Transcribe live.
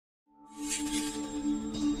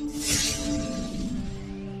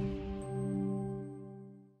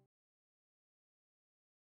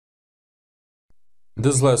In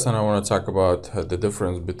this lesson, I want to talk about the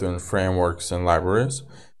difference between frameworks and libraries.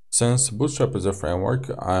 Since Bootstrap is a framework,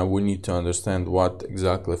 we need to understand what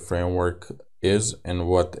exactly framework is and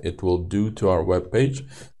what it will do to our web page.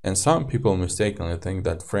 And some people mistakenly think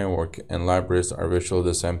that framework and libraries are virtually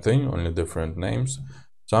the same thing, only different names.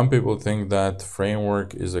 Some people think that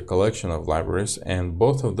framework is a collection of libraries, and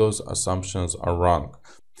both of those assumptions are wrong.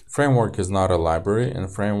 Framework is not a library,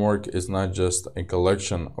 and framework is not just a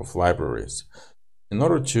collection of libraries. In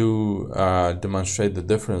order to demonstrate the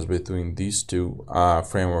difference between these two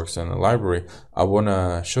frameworks and a library, I want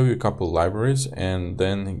to show you a couple libraries and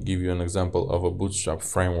then give you an example of a Bootstrap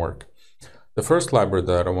framework. The first library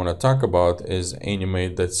that I want to talk about is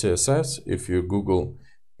Animate.css. If you Google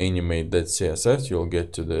Animate.css, you'll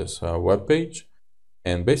get to this web page.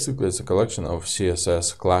 And basically, it's a collection of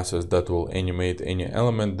CSS classes that will animate any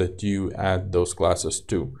element that you add those classes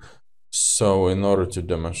to. So in order to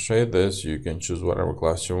demonstrate this, you can choose whatever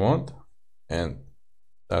class you want, and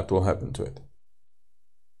that will happen to it.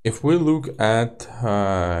 If we look at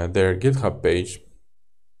their GitHub page,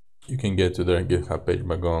 you can get to their GitHub page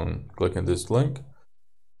by going clicking this link.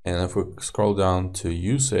 And if we scroll down to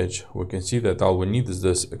usage, we can see that all we need is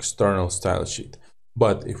this external style sheet.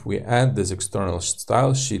 But if we add this external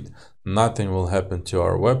style sheet, nothing will happen to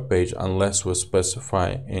our web page unless we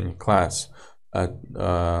specify any class.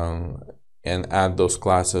 And add those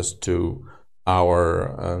classes to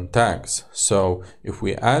our tags. So if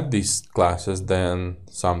we add these classes, then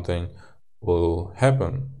something will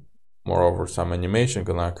happen. Moreover, some animation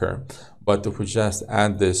can occur. But if we just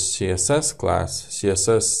add this CSS class,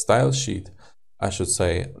 CSS style sheet, I should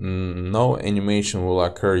say, no animation will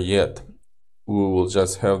occur yet. We will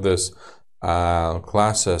just have this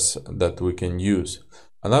classes that we can use.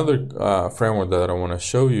 Another framework that I want to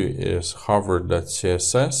show you is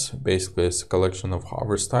hover.css. Basically, it's a collection of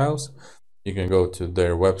hover styles. You can go to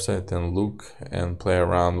their website and look and play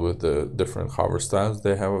around with the different hover styles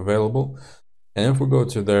they have available. And if we go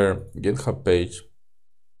to their GitHub page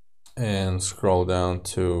and scroll down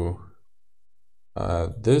to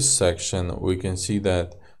this section, we can see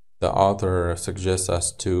that the author suggests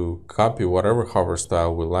us to copy whatever hover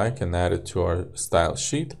style we like and add it to our style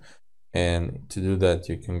sheet. And to do that,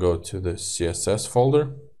 you can go to the CSS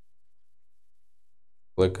folder,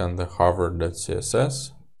 click on the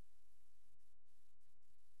hover.css,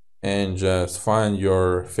 and just find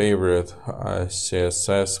your favorite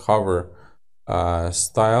CSS hover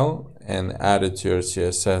style and add it to your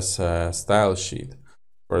CSS style sheet.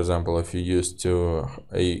 For example, if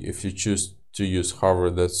you choose to use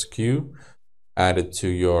hover.skew, add it to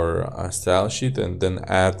your style sheet and then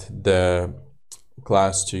add the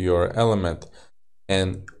class to your element,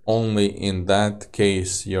 and only in that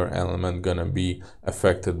case your element gonna be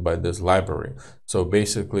affected by this library. So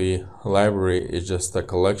basically, library is just a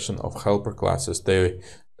collection of helper classes. They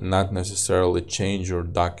not necessarily change your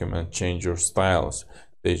document, change your styles.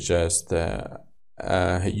 They just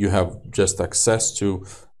you have just access to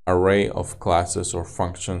array of classes or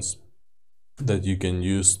functions that you can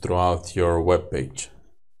use throughout your web page.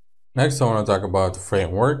 Next, I want to talk about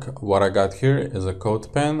framework. What I got here is a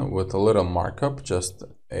code pen with a little markup, just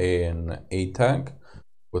an A tag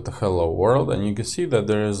with a hello world. And you can see that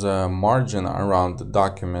there is a margin around the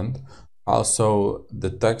document. Also, the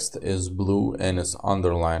text is blue and it's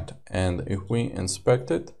underlined. And if we inspect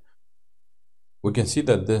it, we can see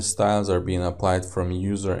that these styles are being applied from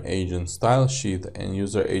user agent style sheet, and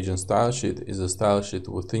user agent style sheet is a style sheet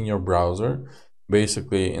within your browser.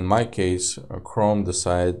 Basically, in my case, Chrome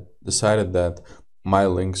decided that my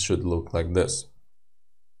links should look like this.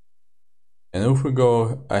 And if we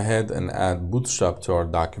go ahead and add Bootstrap to our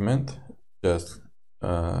document, just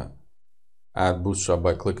add Bootstrap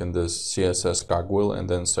by clicking this CSS cogwheel and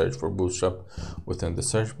then search for Bootstrap within the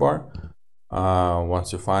search bar.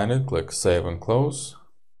 Once you find it, click Save and Close.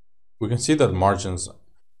 We can see that margins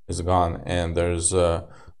is gone and there's no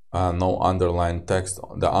underlined text.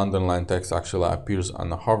 The underlined text actually appears on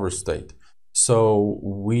the hover state. So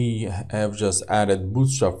we have just added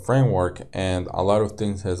Bootstrap framework and a lot of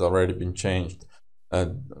things has already been changed.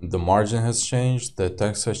 The margin has changed, the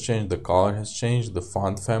text has changed, the color has changed, the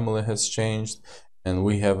font family has changed, and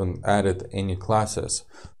we haven't added any classes.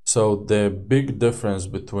 So the big difference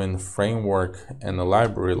between framework and a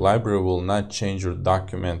library will not change your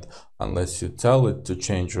document unless you tell it to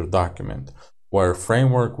change your document, where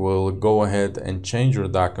framework will go ahead and change your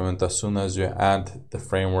document as soon as you add the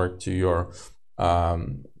framework to your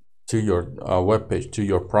web page, to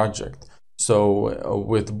your project. So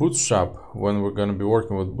with Bootstrap, when we're going to be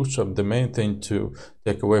working with Bootstrap, the main thing to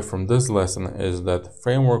take away from this lesson is that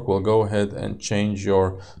framework will go ahead and change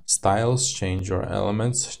your styles, change your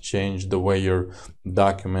elements, change the way your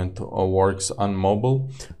document works on mobile.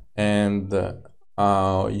 And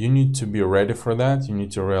you need to be ready for that. You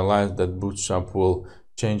need to realize that Bootstrap will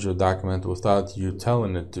change your document without you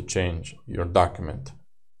telling it to change your document.